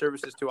ED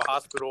services to a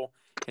hospital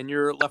and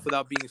you're left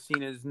without being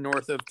seen as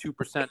north of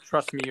 2%,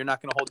 trust me, you're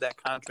not going to hold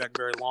that contract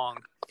very long.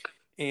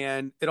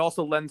 And it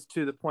also lends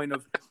to the point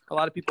of a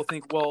lot of people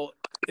think, well,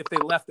 if they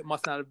left, it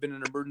must not have been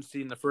an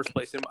emergency in the first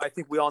place. And I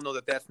think we all know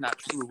that that's not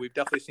true. We've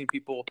definitely seen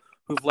people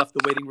who've left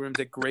the waiting rooms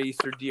at Grace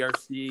or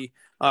DRC,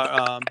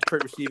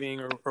 Detroit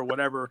Receiving or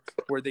whatever,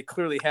 where they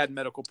clearly had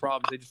medical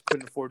problems. They just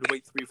couldn't afford to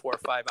wait 3, 4, or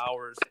 5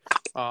 hours.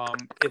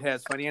 It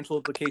has financial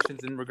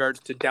implications in regards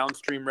to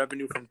downstream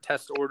revenue from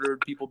tests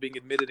ordered, people being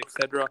admitted, et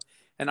cetera.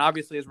 And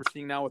obviously, as we're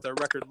seeing now with our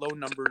record low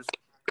numbers,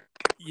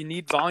 you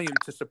need volume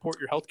to support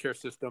your healthcare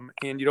system,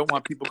 and you don't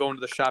want people going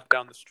to the shop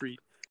down the street.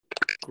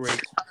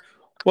 Great.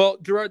 Well,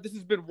 Gerard, this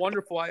has been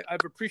wonderful.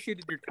 I've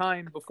appreciated your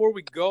time. Before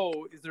we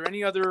go, is there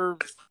any other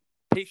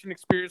patient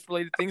experience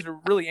related things, or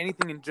really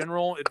anything in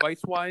general,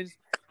 advice-wise,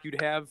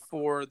 you'd have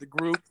for the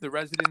group, the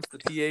residents, the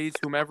PAs,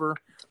 whomever,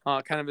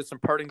 kind of as some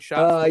parting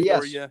shots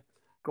before you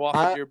go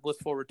off with your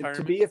blissful retirement?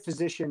 To be a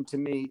physician, to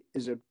me,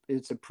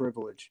 it's a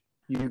privilege.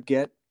 You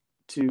get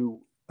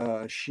to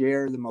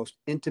share the most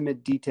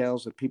intimate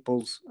details of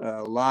people's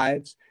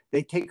lives.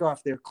 They take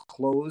off their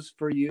clothes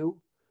for you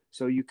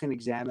so you can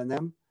examine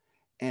them.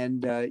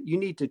 And you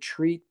need to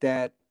treat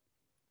that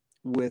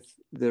with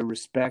the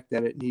respect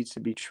that it needs to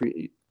be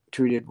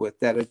treated with,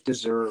 that it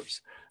deserves.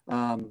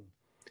 And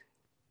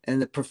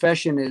the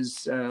profession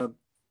is,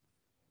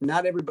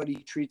 not everybody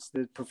treats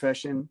the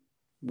profession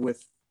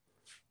with,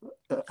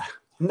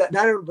 not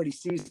everybody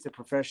sees the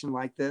profession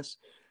like this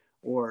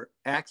or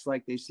acts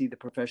like they see the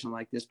profession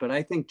like this. But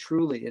I think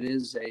truly it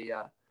is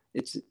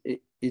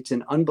it's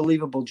an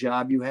unbelievable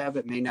job you have.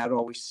 It may not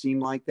always seem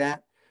like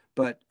that,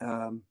 but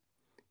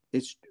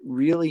it's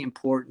really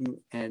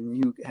important, and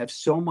you have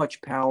so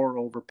much power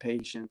over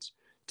patients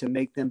to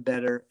make them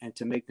better and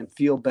to make them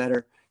feel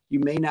better. You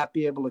may not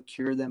be able to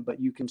cure them,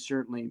 but you can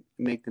certainly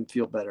make them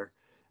feel better.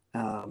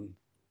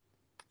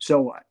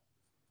 So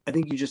I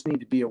think you just need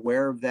to be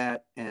aware of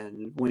that.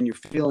 And when you're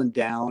feeling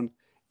down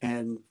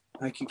and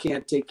like you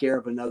can't take care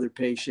of another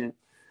patient,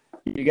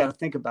 you got to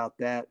think about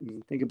that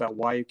and think about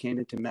why you came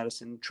into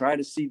medicine. Try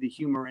to see the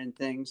humor in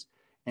things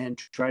and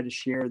try to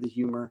share the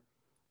humor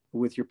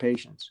with your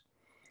patients.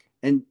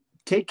 And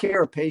take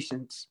care of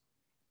patients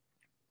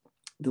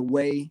the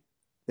way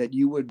that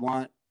you would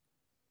want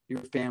your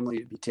family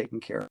to be taken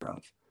care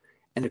of.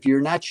 And if you're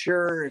not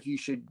sure if you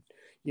should,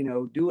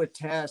 do a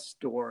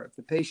test or if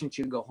the patient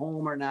should go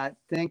home or not,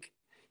 think,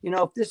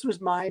 if this was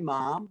my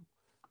mom,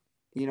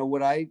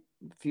 would I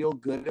feel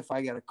good if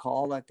I got a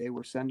call that they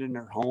were sending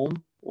her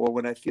home? Or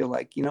would I feel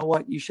like,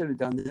 you should have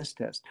done this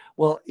test?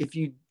 Well, if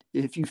you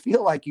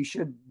feel like you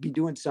should be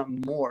doing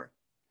something more,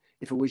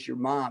 if it was your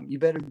mom, you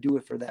better do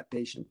it for that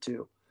patient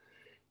too.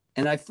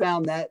 And I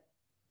found that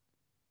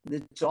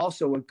it's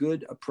also a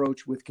good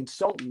approach with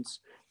consultants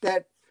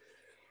that,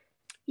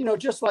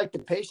 just like the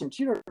patients,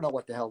 you don't know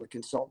what the hell the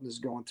consultant is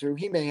going through.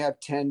 He may have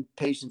 10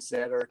 patients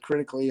that are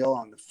critically ill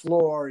on the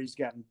floor. He's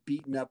gotten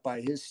beaten up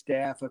by his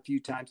staff a few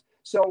times.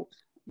 So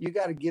you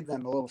got to give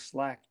them a little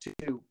slack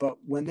too. But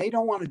when they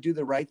don't want to do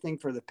the right thing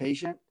for the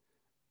patient,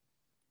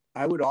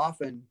 I would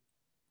often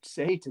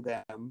say to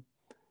them,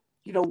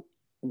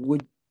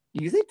 would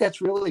you think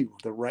that's really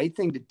the right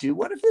thing to do?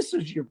 What if this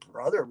was your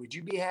brother? Would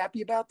you be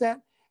happy about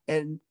that?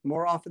 And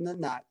more often than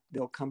not,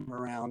 they'll come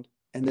around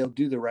and they'll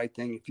do the right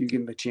thing if you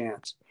give them a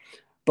chance.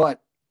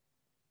 But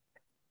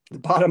the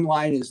bottom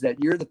line is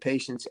that you're the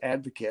patient's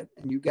advocate,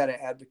 and you've got to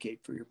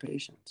advocate for your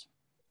patients.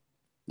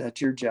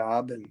 That's your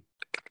job. And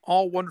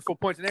all wonderful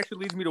points. And actually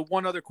leads me to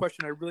one other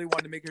question I really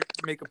wanted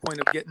to make a point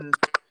of getting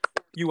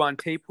you on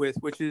tape with,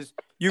 which is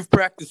you've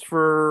practiced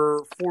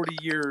for 40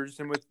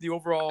 years, and with the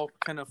overall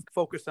kind of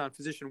focus on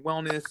physician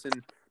wellness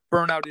and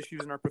burnout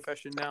issues in our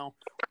profession now,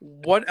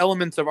 what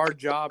elements of our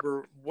job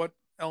or what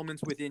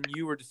elements within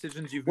you or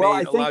decisions you've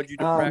made allowed you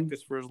to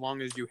practice for as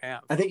long as you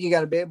have? I think you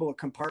got to be able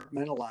to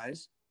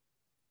compartmentalize.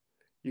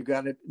 You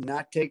got to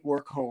not take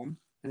work home.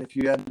 And if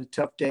you had a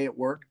tough day at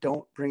work,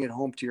 don't bring it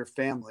home to your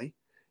family.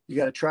 You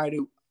got to try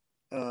to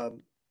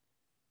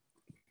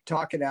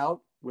talk it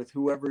out with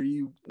whoever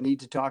you need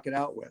to talk it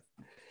out with.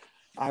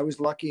 I was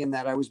lucky in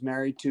that I was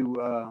married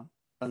to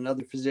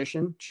another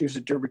physician. She was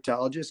a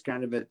dermatologist,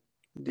 kind of at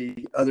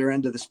the other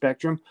end of the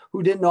spectrum,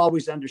 who didn't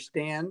always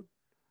understand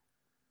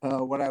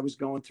what I was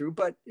going through,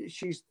 but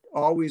she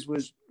always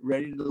was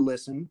ready to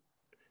listen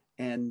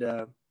and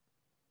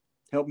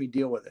help me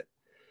deal with it.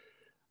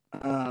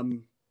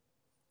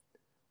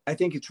 I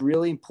think it's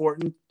really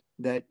important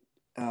that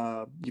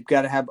you've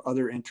got to have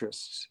other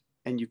interests,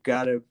 and you've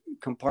got to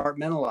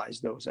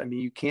compartmentalize those. I mean,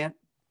 you can't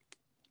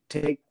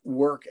take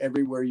work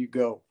everywhere you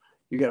go.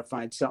 You got to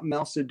find something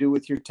else to do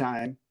with your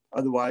time.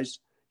 Otherwise,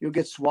 you'll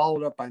get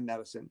swallowed up by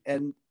medicine.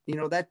 And,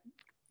 that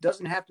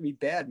doesn't have to be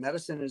bad.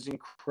 Medicine is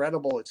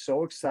incredible. It's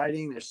so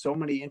exciting. There's so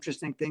many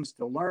interesting things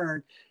to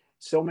learn,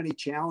 so many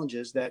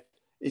challenges that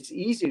it's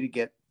easy to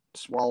get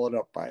swallowed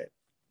up by it.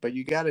 But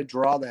you got to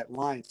draw that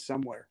line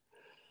somewhere.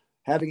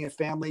 Having a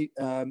family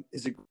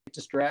is a great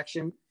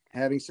distraction.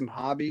 Having some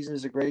hobbies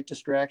is a great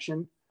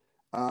distraction.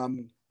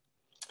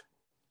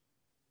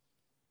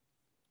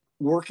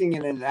 Working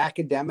in an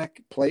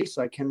academic place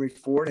like Henry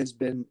Ford has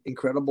been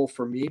incredible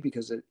for me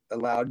because it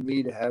allowed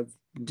me to have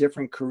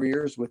different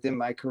careers within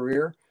my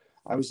career.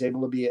 I was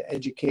able to be an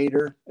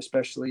educator,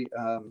 especially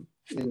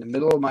in the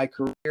middle of my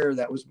career.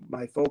 That was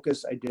my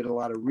focus. I did a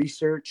lot of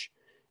research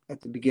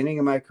at the beginning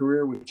of my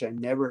career, which I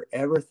never,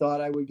 ever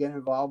thought I would get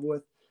involved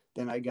with.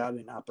 Then I got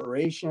in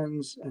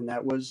operations, and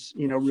that was,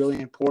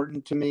 really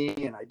important to me.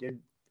 And I did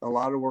a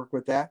lot of work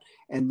with that.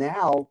 And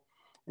now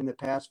in the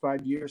past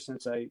 5 years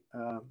since I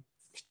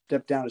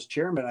stepped down as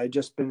chairman, I've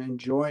just been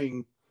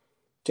enjoying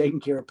taking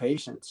care of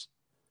patients.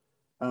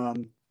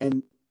 And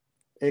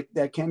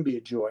that can be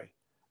a joy.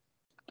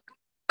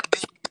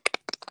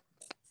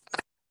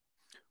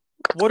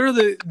 What are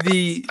the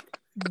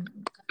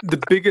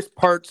biggest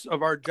parts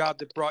of our job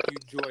that brought you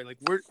joy? Like,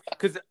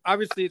 because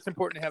obviously it's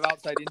important to have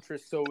outside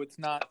interests, so it's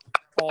not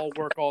all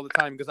work all the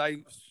time, because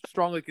I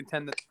strongly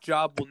contend that the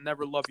job will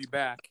never love you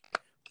back,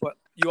 but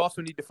you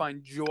also need to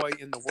find joy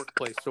in the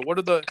workplace. So what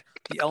are the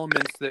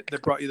elements that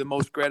brought you the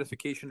most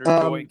gratification or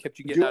joy and kept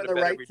you getting out of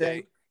bed every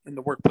day in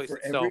the workplace for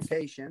itself? Every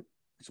patient.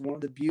 It's one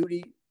of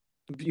the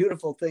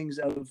beautiful things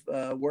of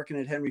working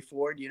at Henry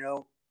Ford.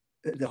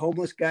 The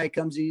homeless guy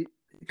comes in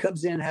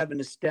having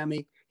a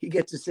STEMI. He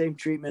gets the same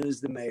treatment as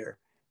the mayor.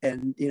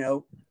 And,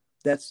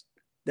 that's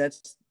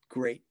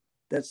great.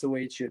 That's the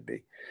way it should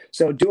be.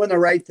 So doing the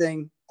right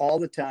thing all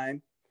the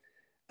time,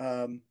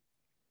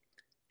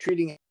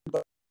 treating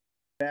everybody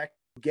back,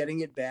 getting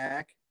it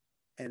back,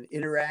 and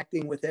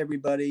interacting with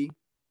everybody.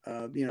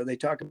 They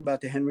talk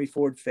about the Henry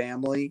Ford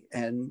family.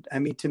 And I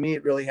mean, to me,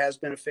 it really has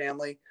been a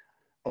family.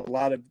 A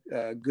lot of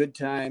good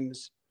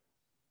times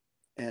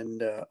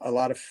and a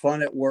lot of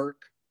fun at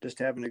work, just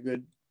having a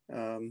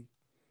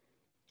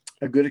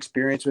good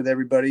experience with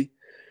everybody.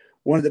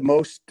 One of the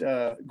most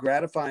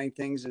gratifying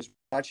things is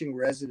watching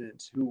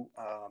residents who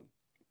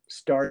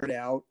start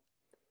out,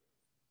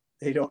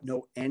 they don't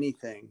know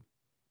anything.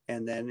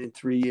 And then in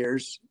 3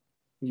 years,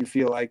 you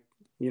feel like,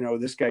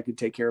 this guy could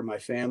take care of my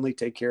family,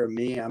 take care of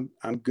me.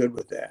 I'm good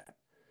with that.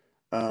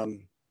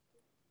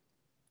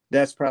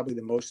 That's probably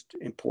the most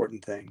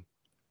important thing.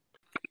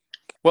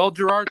 Well,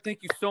 Gerard,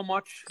 thank you so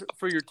much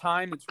for your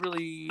time. It's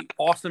really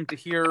awesome to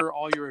hear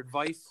all your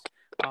advice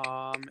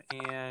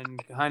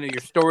and kind of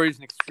your stories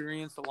and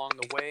experience along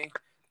the way.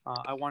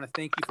 I want to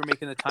thank you for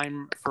making the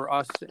time for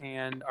us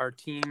and our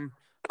team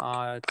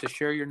to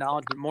share your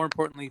knowledge, but more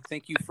importantly,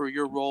 thank you for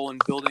your role in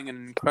building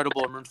an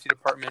incredible emergency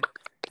department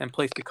and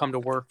place to come to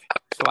work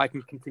so I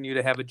can continue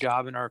to have a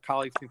job and our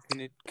colleagues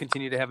can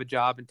continue to have a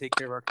job and take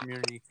care of our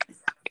community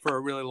for a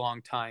really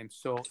long time.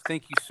 So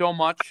thank you so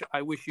much.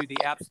 I wish you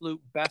the absolute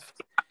best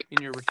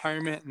in your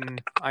retirement,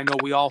 and I know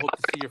we all hope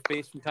to see your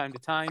face from time to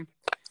time.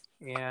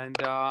 And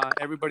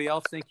everybody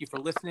else, thank you for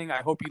listening.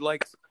 I hope you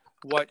liked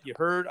what you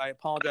heard. I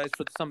apologize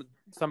for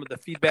some of the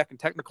feedback and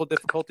technical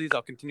difficulties.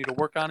 I'll continue to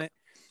work on it.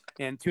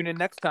 And tune in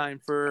next time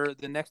for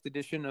the next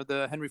edition of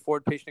the Henry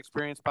Ford Patient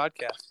Experience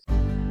podcast.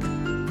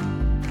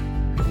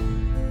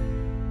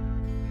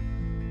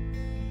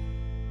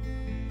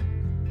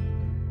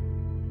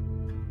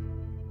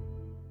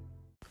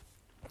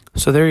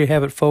 So there you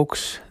have it,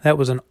 folks. That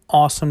was an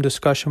awesome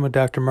discussion with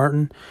Dr.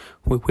 Martin.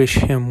 We wish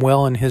him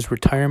well in his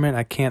retirement.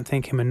 I can't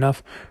thank him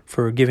enough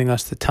for giving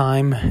us the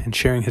time and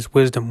sharing his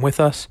wisdom with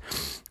us.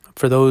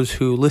 For those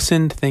who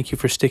listened, thank you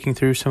for sticking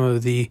through some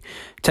of the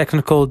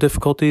technical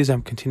difficulties.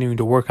 I'm continuing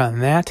to work on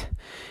that.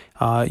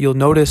 You'll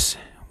notice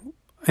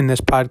in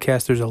this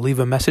podcast, there's a leave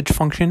a message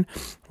function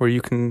where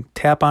you can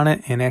tap on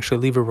it and actually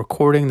leave a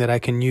recording that I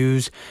can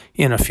use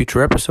in a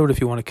future episode if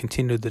you want to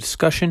continue the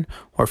discussion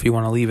or if you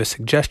want to leave a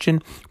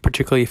suggestion,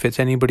 particularly if it's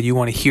anybody you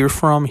want to hear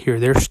from, hear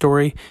their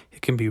story.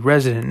 It can be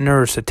resident,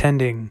 nurse,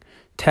 attending,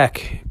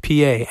 tech,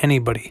 PA,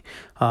 anybody.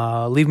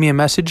 Leave me a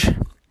message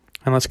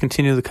and let's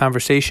continue the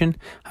conversation.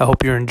 I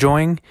hope you're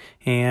enjoying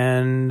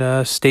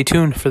and stay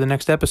tuned for the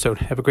next episode.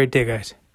 Have a great day, guys.